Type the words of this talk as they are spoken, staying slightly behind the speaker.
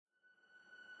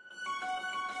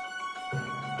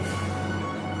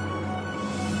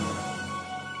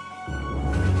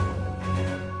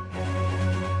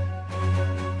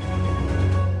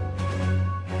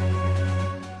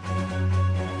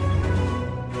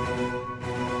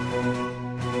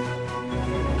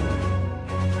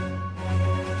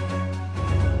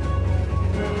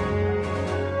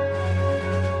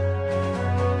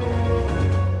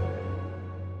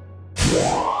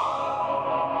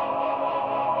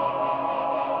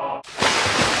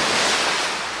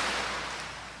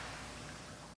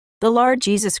the Lord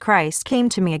Jesus Christ came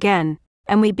to me again,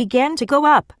 and we began to go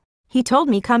up. He told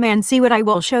me, come and see what I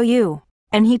will show you.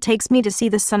 And he takes me to see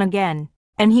the sun again.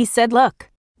 And he said,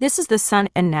 look, this is the sun,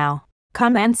 and now,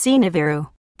 come and see Nibiru,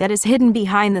 that is hidden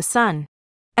behind the sun.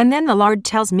 And then the Lord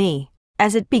tells me,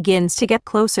 as it begins to get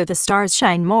closer the stars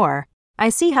shine more. I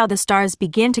see how the stars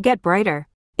begin to get brighter.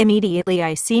 Immediately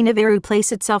I see Nibiru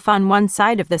place itself on one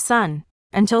side of the sun,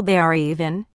 until they are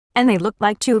even, and they look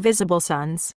like two visible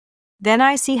suns. Then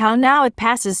I see how now it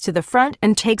passes to the front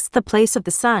and takes the place of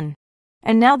the sun.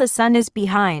 And now the sun is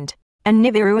behind, and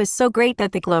Nibiru is so great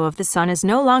that the glow of the sun is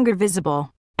no longer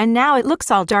visible, and now it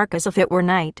looks all dark as if it were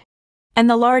night. And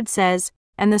the Lord says,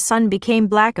 and the sun became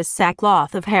black as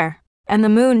sackcloth of hair, and the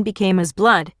moon became as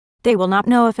blood. They will not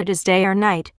know if it is day or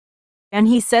night. And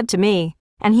he said to me,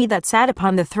 and he that sat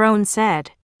upon the throne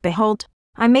said, behold,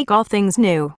 I make all things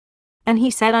new. And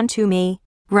he said unto me,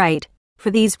 write, for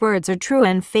these words are true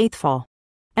and faithful.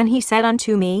 And he said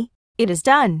unto me, it is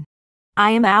done.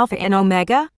 I am Alpha and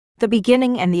Omega, the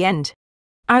beginning and the end.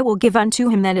 I will give unto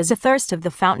him that is athirst of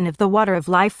the fountain of the water of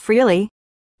life freely.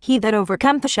 He that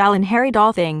overcometh shall inherit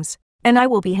all things, and I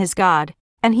will be his God,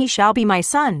 and he shall be my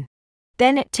son.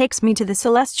 Then it takes me to the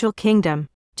celestial kingdom,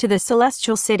 to the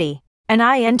celestial city, and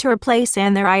I enter a place,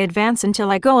 and there I advance until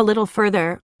I go a little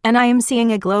further, and I am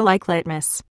seeing a glow like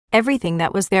litmus. Everything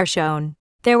that was there shone.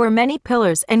 There were many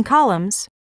pillars and columns.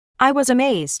 I was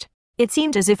amazed. It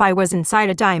seemed as if I was inside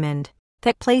a diamond.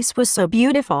 That place was so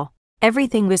beautiful.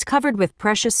 Everything was covered with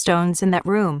precious stones in that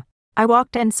room. I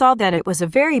walked and saw that it was a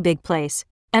very big place,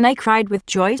 and I cried with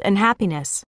joy and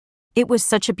happiness. It was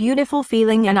such a beautiful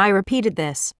feeling, and I repeated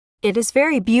this. It is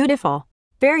very beautiful,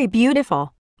 very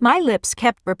beautiful. My lips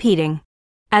kept repeating.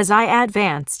 As I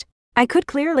advanced, I could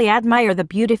clearly admire the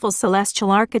beautiful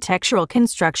celestial architectural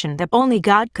construction that only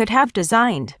God could have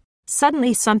designed.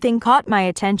 Suddenly something caught my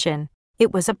attention.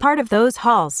 It was a part of those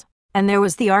halls, and there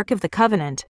was the Ark of the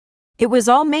Covenant. It was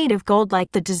all made of gold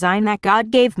like the design that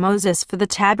God gave Moses for the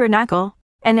tabernacle,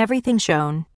 and everything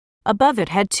shone. Above it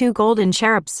had two golden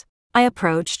cherubs. I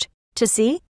approached, to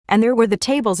see, and there were the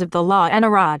tables of the law and a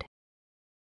rod.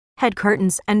 Had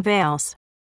curtains and veils.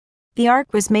 The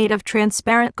ark was made of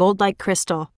transparent gold like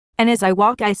crystal, and as I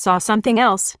walked I saw something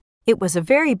else. It was a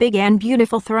very big and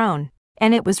beautiful throne,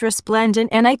 and it was resplendent,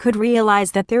 and I could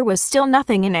realize that there was still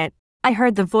nothing in it. I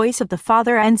heard the voice of the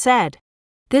Father and said,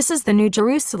 this is the New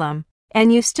Jerusalem,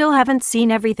 and you still haven't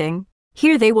seen everything.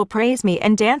 Here they will praise me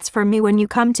and dance for me when you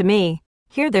come to me.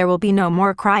 Here there will be no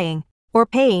more crying, or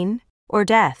pain, or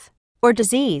death, or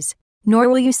disease, nor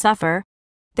will you suffer.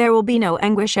 There will be no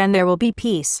anguish, and there will be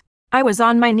peace. I was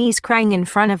on my knees crying in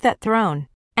front of that throne,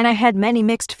 and I had many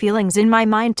mixed feelings in my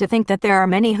mind to think that there are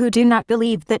many who do not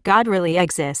believe that God really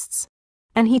exists.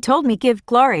 And he told me, give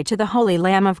glory to the Holy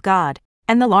Lamb of God.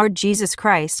 And the Lord Jesus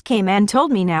Christ came and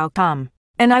told me, now come,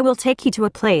 and I will take you to a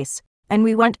place. And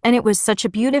we went, and it was such a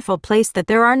beautiful place that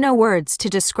there are no words to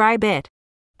describe it.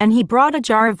 And he brought a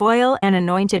jar of oil and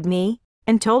anointed me,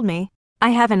 and told me, I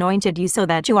have anointed you so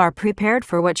that you are prepared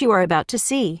for what you are about to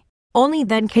see. Only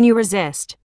then can you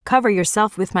resist. Cover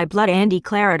yourself with my blood and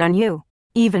declare it on you,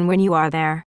 even when you are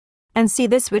there. And see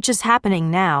this which is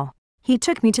happening now. He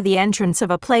took me to the entrance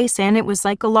of a place, and it was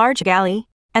like a large galley,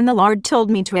 and the Lord told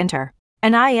me to enter.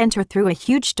 And I entered through a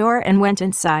huge door and went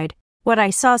inside. What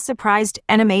I saw surprised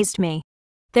and amazed me.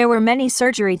 There were many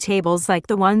surgery tables like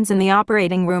the ones in the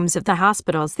operating rooms of the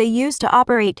hospitals they used to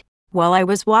operate. While I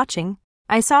was watching,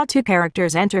 I saw two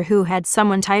characters enter who had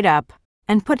someone tied up,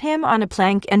 and put him on a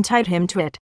plank and tied him to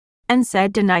it, and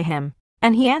said, deny him.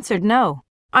 And he answered, no,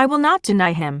 I will not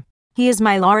deny him. He is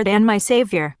my Lord and my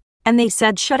Savior. And they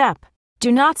said, shut up.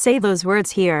 Do not say those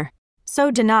words here.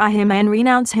 So deny him and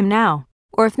renounce him now,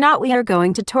 or if not we are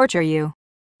going to torture you.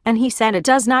 And he said, it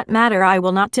does not matter, I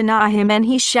will not deny him. And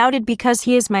he shouted, because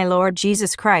he is my Lord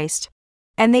Jesus Christ.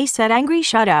 And they said, angry,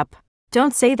 shut up.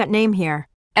 Don't say that name here.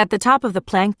 At the top of the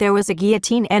plank there was a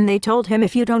guillotine, and they told him,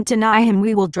 if you don't deny him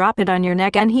we will drop it on your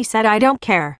neck. And he said, I don't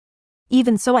care.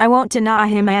 Even so I won't deny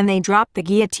him. And they dropped the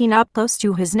guillotine up close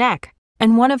to his neck.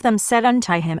 And one of them said,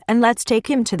 untie him and let's take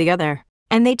him to the other.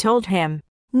 And they told him,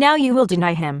 now you will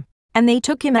deny him. And they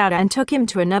took him out and took him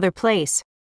to another place.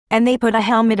 And they put a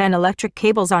helmet and electric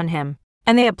cables on him,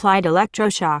 and they applied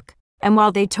electroshock. And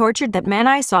while they tortured that man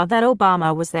I saw that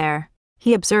Obama was there.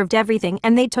 He observed everything,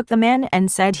 and they took the man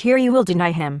and said, here you will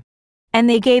deny him. And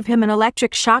they gave him an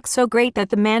electric shock so great that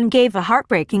the man gave a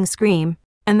heartbreaking scream,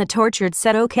 and the tortured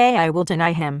said, okay, I will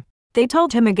deny him. They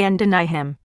told him again, deny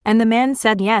him. And the man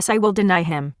said, yes, I will deny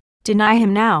him. Deny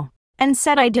him now. And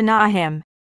said, I deny him.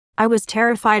 I was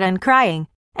terrified and crying,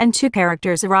 and two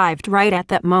characters arrived right at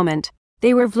that moment.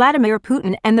 They were Vladimir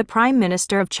Putin and the Prime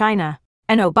Minister of China.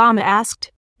 And Obama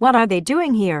asked, "What are they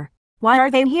doing here? Why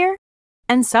are they here?"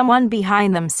 And someone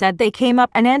behind them said they came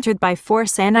up and entered by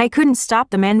force and I couldn't stop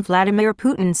them, and Vladimir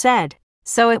Putin said,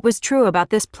 "So it was true about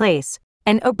this place."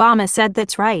 And Obama said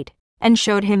that's right, and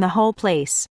showed him the whole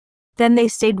place. Then they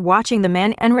stayed watching the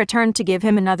man and returned to give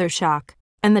him another shock.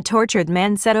 And the tortured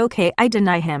man said, "Okay, I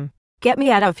deny him. Get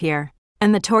me out of here."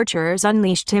 And the torturers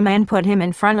unleashed him and put him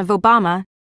in front of Obama.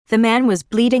 The man was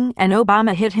bleeding and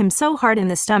Obama hit him so hard in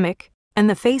the stomach, and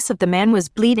the face of the man was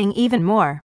bleeding even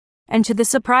more. And to the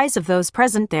surprise of those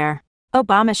present there,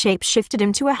 Obama shape-shifted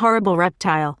him to a horrible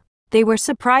reptile. They were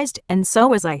surprised, and so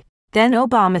was I. Then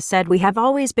Obama said, "We have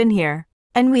always been here,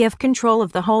 and we have control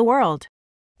of the whole world."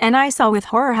 And I saw with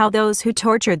horror how those who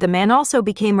tortured the man also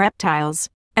became reptiles,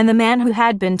 and the man who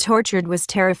had been tortured was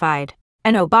terrified.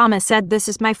 And Obama said, "This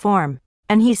is my form."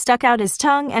 And he stuck out his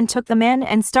tongue and took the man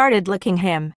and started licking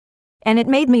him. And it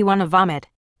made me want to vomit.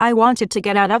 I wanted to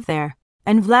get out of there.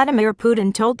 And Vladimir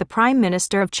Putin told the Prime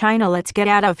Minister of China, "Let's get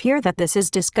out of here, that this is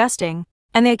disgusting."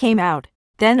 And they came out.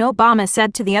 Then Obama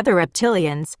said to the other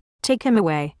reptilians, "Take him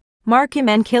away, mark him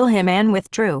and kill him," and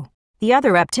withdrew. The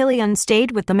other reptilians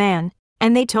stayed with the man,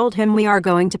 and they told him, "We are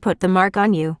going to put the mark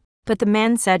on you." But the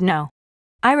man said no.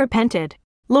 I repented.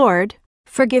 "Lord,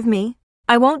 forgive me.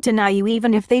 I won't deny you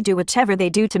even if they do whatever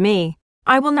they do to me.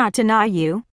 I will not deny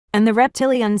you." And the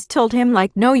reptilians told him,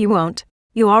 like, "No, you won't.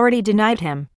 You already denied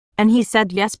him." And he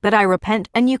said, "Yes, but I repent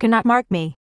and you cannot mark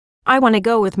me. I want to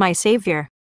go with my Savior."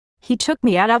 He took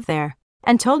me out of there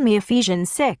and told me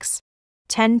Ephesians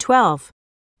 6:10-12.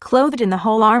 "Clothed in the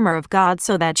whole armor of God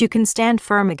so that you can stand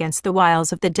firm against the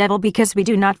wiles of the devil, because we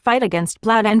do not fight against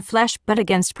blood and flesh but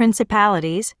against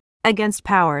principalities, against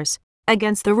powers,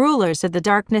 against the rulers of the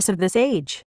darkness of this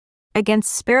age,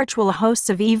 against spiritual hosts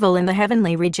of evil in the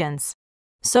heavenly regions."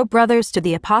 So brothers, to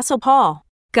the Apostle Paul,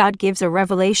 God gives a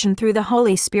revelation through the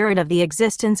Holy Spirit of the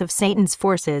existence of Satan's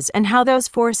forces and how those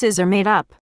forces are made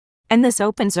up. And this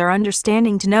opens our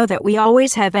understanding to know that we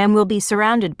always have and will be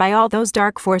surrounded by all those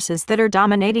dark forces that are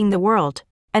dominating the world,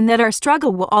 and that our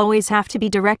struggle will always have to be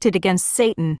directed against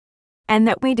Satan, and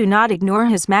that we do not ignore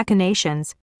his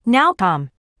machinations. "Now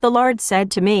come," the Lord said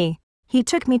to me. He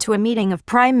took me to a meeting of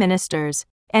prime ministers,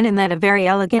 and in that a very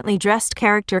elegantly dressed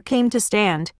character came to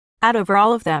stand out over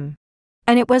all of them.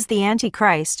 And it was the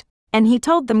Antichrist, and he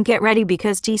told them, "Get ready,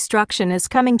 because destruction is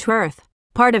coming to Earth.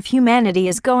 Part of humanity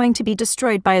is going to be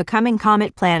destroyed by a coming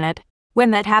comet planet. When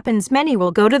that happens, many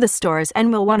will go to the stores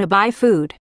and will want to buy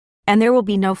food. And there will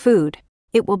be no food.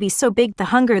 It will be so big the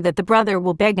hunger that the brother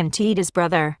will beg and to eat his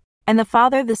brother, and the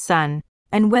father the son.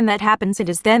 And when that happens, it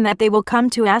is then that they will come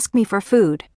to ask me for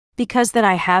food, because that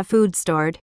I have food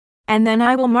stored. And then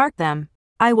I will mark them.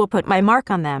 I will put my mark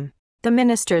on them." The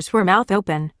ministers were mouth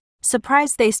open.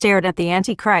 Surprised, they stared at the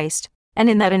Antichrist, and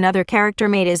in that another character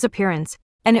made his appearance,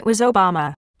 and it was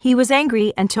Obama. He was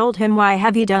angry and told him, "Why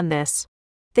have you done this?"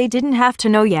 They didn't have to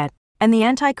know yet, and the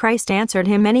Antichrist answered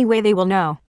him, "Anyway they will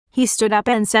know." He stood up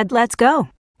and said, "Let's go."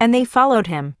 And they followed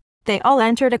him. They all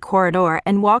entered a corridor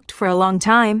and walked for a long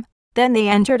time. Then they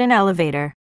entered an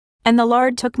elevator. And the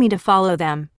Lord took me to follow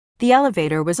them. The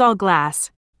elevator was all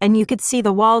glass, and you could see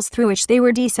the walls through which they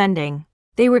were descending.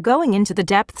 They were going into the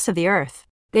depths of the earth.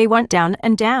 They went down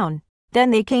and down.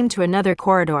 Then they came to another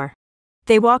corridor.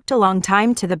 They walked a long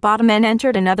time to the bottom and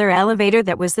entered another elevator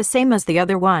that was the same as the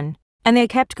other one. And they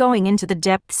kept going into the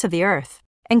depths of the earth,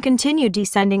 and continued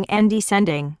descending and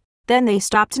descending. Then they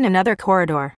stopped in another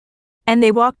corridor. And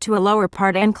they walked to a lower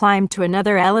part and climbed to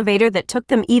another elevator that took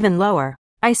them even lower.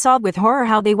 I saw with horror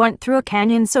how they went through a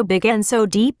canyon so big and so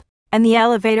deep, and the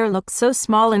elevator looked so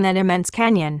small in that immense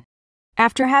canyon.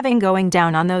 After having going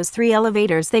down on those 3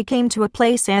 elevators, they came to a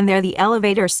place, and there the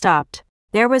elevator stopped.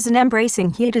 There was an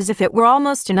embracing heat as if it were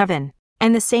almost an oven,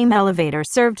 and the same elevator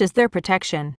served as their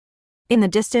protection. In the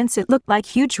distance it looked like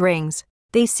huge rings.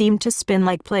 They seemed to spin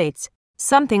like plates,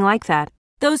 something like that.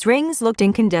 Those rings looked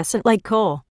incandescent like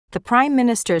coal. The prime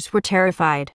ministers were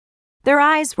terrified. Their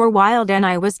eyes were wild, and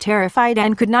I was terrified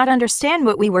and could not understand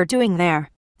what we were doing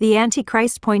there. The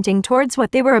Antichrist, pointing towards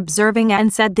what they were observing,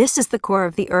 and said, "This is the core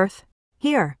of the earth.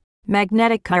 Here,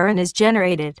 magnetic current is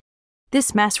generated.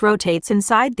 This mass rotates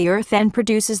inside the earth and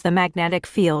produces the magnetic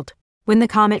field. When the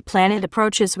comet planet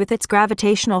approaches with its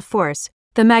gravitational force,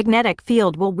 the magnetic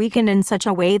field will weaken in such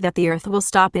a way that the earth will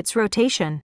stop its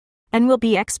rotation, and will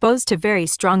be exposed to very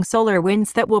strong solar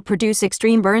winds that will produce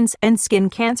extreme burns and skin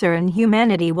cancer, and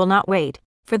humanity will not wait,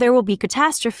 for there will be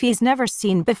catastrophes never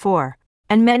seen before,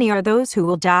 and many are those who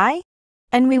will die,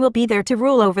 and we will be there to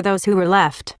rule over those who are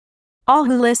left." All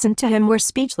who listened to him were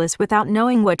speechless without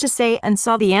knowing what to say and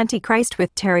saw the Antichrist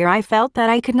with terror. I felt that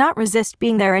I could not resist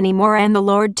being there anymore, and the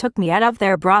Lord took me out of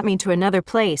there, brought me to another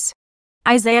place.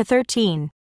 Isaiah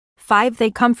 13:5.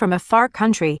 They come from a far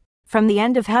country, from the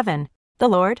end of heaven, the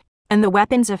Lord, and the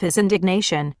weapons of his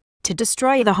indignation, to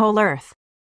destroy the whole earth.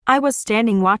 I was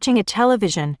standing watching a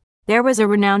television. There was a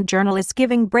renowned journalist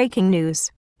giving breaking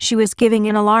news. She was giving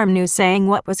an alarm news saying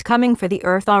what was coming for the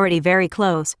earth already very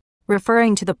close,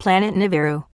 referring to the planet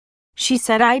Nibiru. She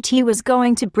said it was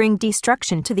going to bring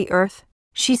destruction to the earth.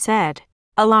 She said,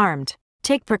 alarmed,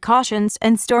 take precautions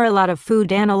and store a lot of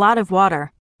food and a lot of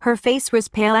water. Her face was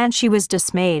pale and she was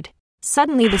dismayed.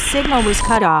 Suddenly the signal was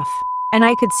cut off, and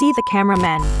I could see the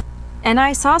cameramen. And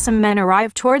I saw some men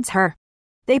arrive towards her.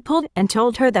 They pulled and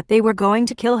told her that they were going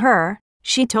to kill her.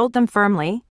 She told them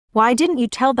firmly, "Why didn't you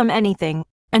tell them anything?"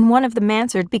 And one of them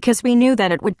answered, "Because we knew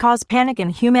that it would cause panic in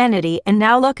humanity, and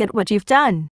now look at what you've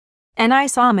done." And I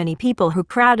saw many people who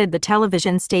crowded the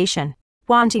television station,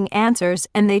 wanting answers,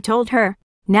 and they told her,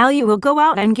 "Now you will go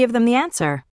out and give them the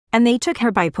answer." And they took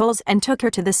her by pulls and took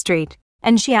her to the street,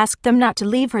 and she asked them not to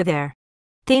leave her there.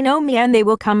 "They know me and they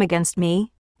will come against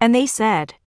me." And they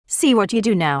said, "See what you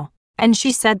do now." And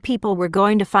she said people were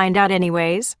going to find out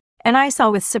anyways. And I saw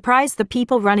with surprise the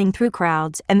people running through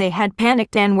crowds, and they had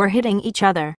panicked and were hitting each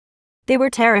other. They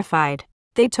were terrified.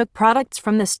 They took products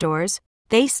from the stores.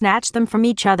 They snatched them from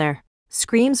each other.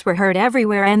 Screams were heard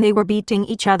everywhere and they were beating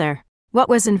each other. What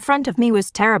was in front of me was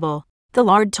terrible. The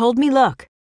Lord told me, "Look."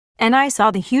 And I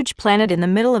saw the huge planet in the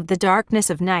middle of the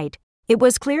darkness of night. It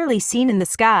was clearly seen in the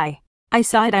sky. I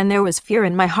saw it and there was fear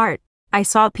in my heart. I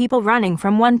saw people running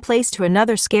from one place to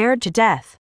another, scared to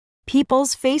death.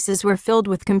 People's faces were filled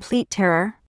with complete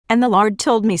terror, and the Lord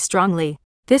told me strongly,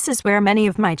 "This is where many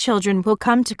of my children will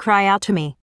come to cry out to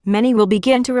me. Many will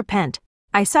begin to repent."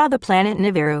 I saw the planet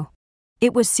Nibiru.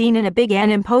 It was seen in a big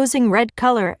and imposing red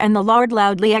color, and the Lord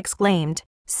loudly exclaimed,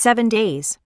 7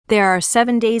 days. There are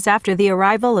 7 days after the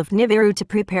arrival of Nibiru to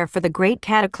prepare for the great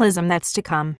cataclysm that's to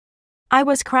come. I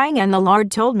was crying and the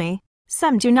Lord told me,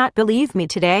 "Some do not believe me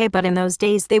today, but in those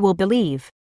days they will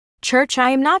believe." Church, I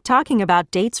am not talking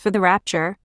about dates for the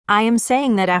rapture. I am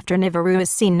saying that after Nibiru is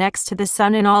seen next to the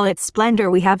sun in all its splendor,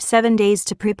 we have 7 days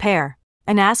to prepare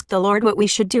and ask the Lord what we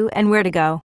should do and where to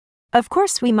go. Of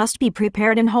course, we must be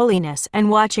prepared in holiness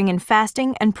and watching and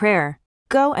fasting and prayer.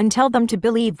 Go and tell them to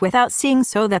believe without seeing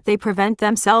so that they prevent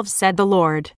themselves, said the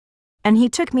Lord. And he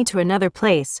took me to another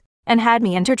place and had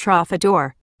me enter through a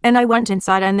door. And I went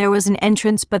inside and there was an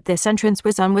entrance, but this entrance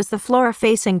was the floor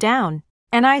facing down.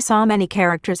 And I saw many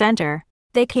characters enter.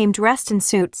 They came dressed in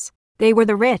suits. They were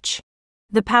the rich,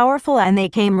 the powerful, and they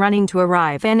came running to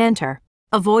arrive and enter.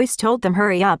 A voice told them,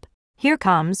 "Hurry up. Here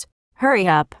comes. Hurry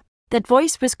up." That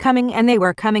voice was coming and they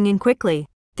were coming in quickly.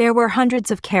 There were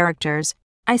hundreds of characters.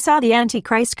 I saw the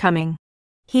Antichrist coming.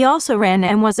 He also ran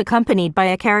and was accompanied by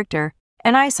a character.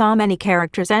 And I saw many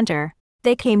characters enter.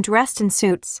 They came dressed in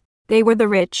suits. They were the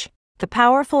rich, the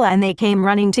powerful, and they came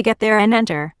running to get there and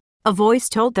enter. A voice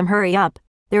told them, "Hurry up.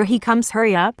 There he comes,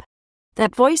 hurry up."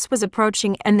 That voice was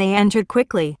approaching and they entered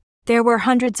quickly. There were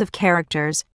hundreds of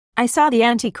characters. I saw the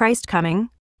Antichrist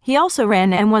coming. He also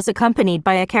ran and was accompanied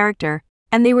by a character,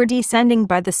 and they were descending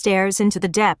by the stairs into the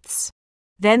depths.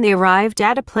 Then they arrived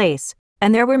at a place,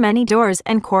 and there were many doors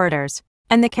and corridors,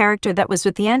 and the character that was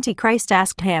with the Antichrist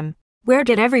asked him, "Where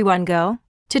did everyone go?"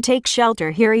 "To take shelter,"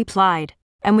 he replied,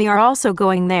 "and we are also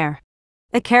going there."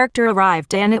 A character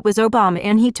arrived and it was Obama,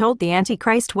 and he told the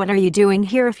Antichrist, "What are you doing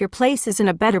here if your place is in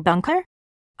a better bunker?"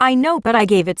 "I know, but I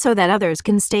gave it so that others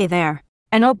can stay there."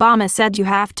 And Obama said, "You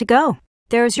have to go.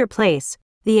 There's your place."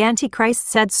 The Antichrist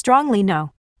said strongly,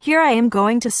 "No. Here I am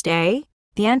going to stay."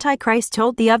 The Antichrist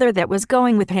told the other that was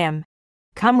going with him,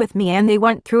 "Come with me," and they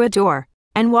went through a door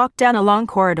and walked down a long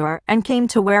corridor and came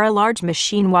to where a large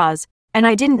machine was, and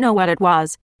I didn't know what it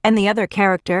was. And the other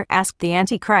character asked the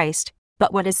Antichrist,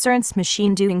 "But what is CERN's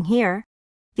machine doing here?"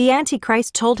 The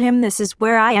Antichrist told him, "This is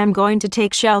where I am going to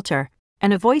take shelter."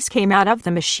 And a voice came out of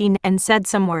the machine and said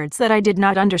some words that I did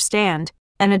not understand,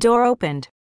 and a door opened.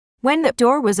 When the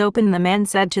door was open, the man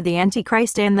said to the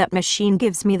Antichrist, "And that machine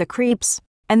gives me the creeps."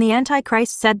 And the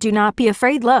Antichrist said, "Do not be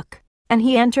afraid, look." And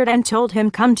he entered and told him,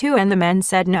 "Come too," and the man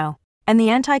said no. And the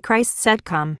Antichrist said,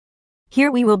 "Come. Here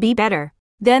we will be better."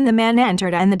 Then the man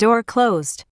entered and the door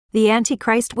closed. The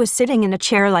Antichrist was sitting in a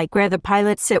chair like where the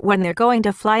pilots sit when they're going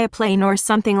to fly a plane or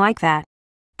something like that.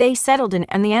 They settled in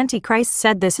and the Antichrist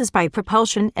said, "This is by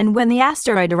propulsion, and when the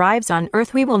asteroid arrives on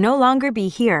Earth we will no longer be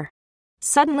here."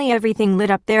 Suddenly everything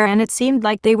lit up there and it seemed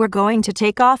like they were going to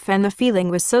take off, and the feeling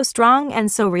was so strong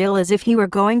and so real as if he were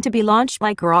going to be launched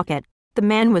like a rocket. The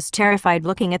man was terrified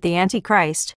looking at the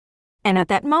Antichrist. And at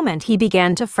that moment he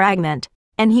began to fragment.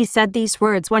 And he said these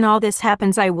words, when all this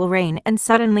happens I will reign. And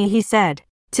suddenly he said,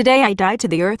 today I die to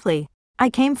the earthly. I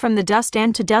came from the dust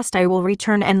and to dust I will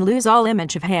return and lose all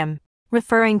image of him,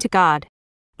 referring to God.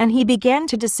 And he began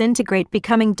to disintegrate,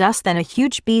 becoming dust. Then a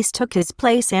huge beast took his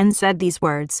place and said these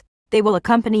words, they will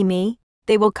accompany me,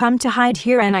 they will come to hide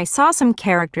here. And I saw some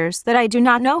characters that I do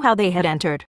not know how they had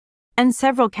entered. And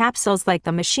several capsules like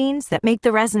the machines that make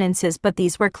the resonances, but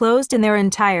these were closed in their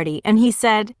entirety. And he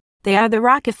said, they are the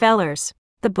Rockefellers,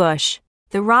 the Bush,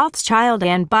 the Rothschild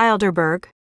and Bilderberg.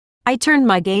 I turned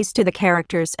my gaze to the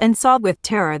characters and saw with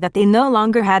terror that they no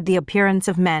longer had the appearance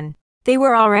of men. They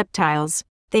were all reptiles.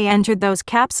 They entered those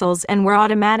capsules and were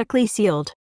automatically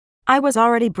sealed. I was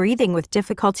already breathing with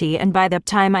difficulty, and by that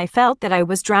time I felt that I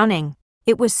was drowning.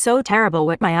 It was so terrible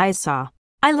what my eyes saw.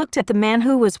 I looked at the man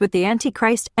who was with the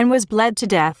Antichrist and was bled to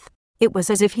death. It was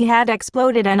as if he had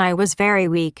exploded, and I was very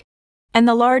weak. And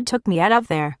the Lord took me out of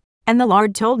there. And the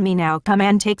Lord told me, now come,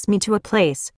 and takes me to a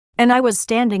place. And I was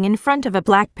standing in front of a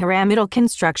black pyramidal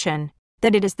construction,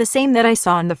 that it is the same that I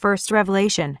saw in the first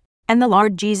revelation. And the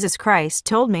Lord Jesus Christ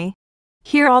told me,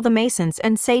 here all the Masons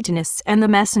and Satanists and the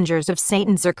messengers of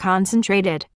Satan's are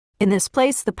concentrated. In this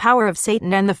place the power of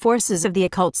Satan and the forces of the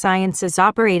occult sciences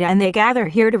operate, and they gather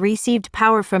here to receive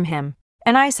power from him.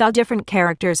 And I saw different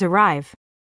characters arrive.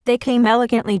 They came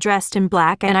elegantly dressed in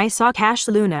black, and I saw Cash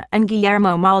Luna and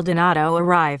Guillermo Maldonado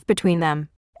arrive between them.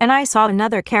 And I saw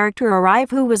another character arrive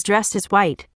who was dressed as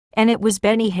white, and it was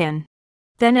Benny Hinn.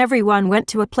 Then everyone went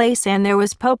to a place, and there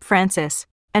was Pope Francis,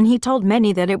 and he told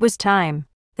many that it was time,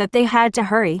 that they had to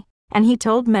hurry, and he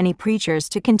told many preachers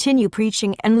to continue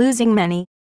preaching and losing many.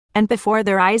 And before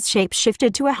their eyes shape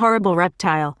shifted to a horrible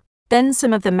reptile. Then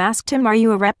some of them asked him, are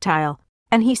you a reptile?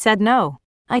 And he said, no,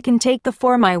 I can take the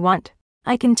form I want.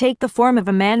 I can take the form of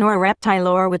a man or a reptile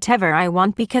or whatever I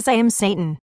want, because I am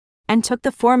Satan. And took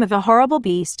the form of a horrible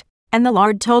beast. And the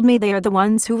Lord told me they are the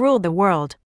ones who rule the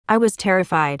world. I was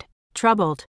terrified,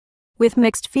 troubled, with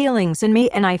mixed feelings in me,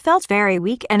 and I felt very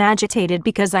weak and agitated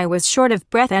because I was short of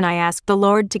breath, and I asked the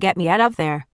Lord to get me out of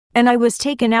there. And I was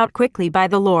taken out quickly by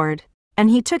the Lord. And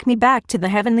he took me back to the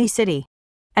heavenly city.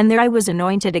 And there I was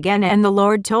anointed again, and the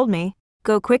Lord told me,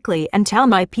 go quickly and tell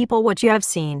my people what you have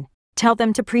seen. Tell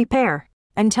them to prepare,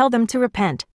 and tell them to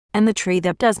repent, and the tree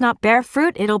that does not bear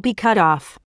fruit, it'll be cut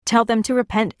off. Tell them to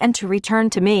repent and to return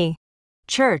to me.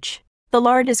 Church, the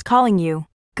Lord is calling you.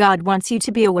 God wants you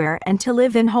to be aware and to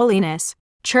live in holiness.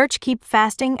 Church, keep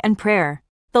fasting and prayer.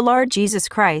 The Lord Jesus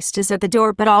Christ is at the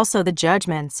door, but also the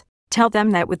judgments. Tell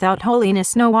them that without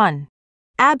holiness no one,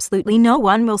 absolutely no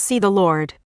one, will see the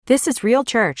Lord. This is real,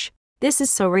 church. This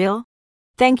is so real.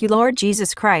 Thank you, Lord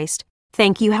Jesus Christ.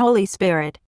 Thank you, Holy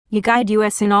Spirit. You guide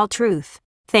us in all truth.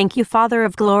 Thank you, Father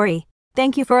of glory.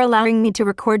 Thank you for allowing me to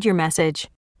record your message.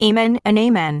 Amen and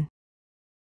amen.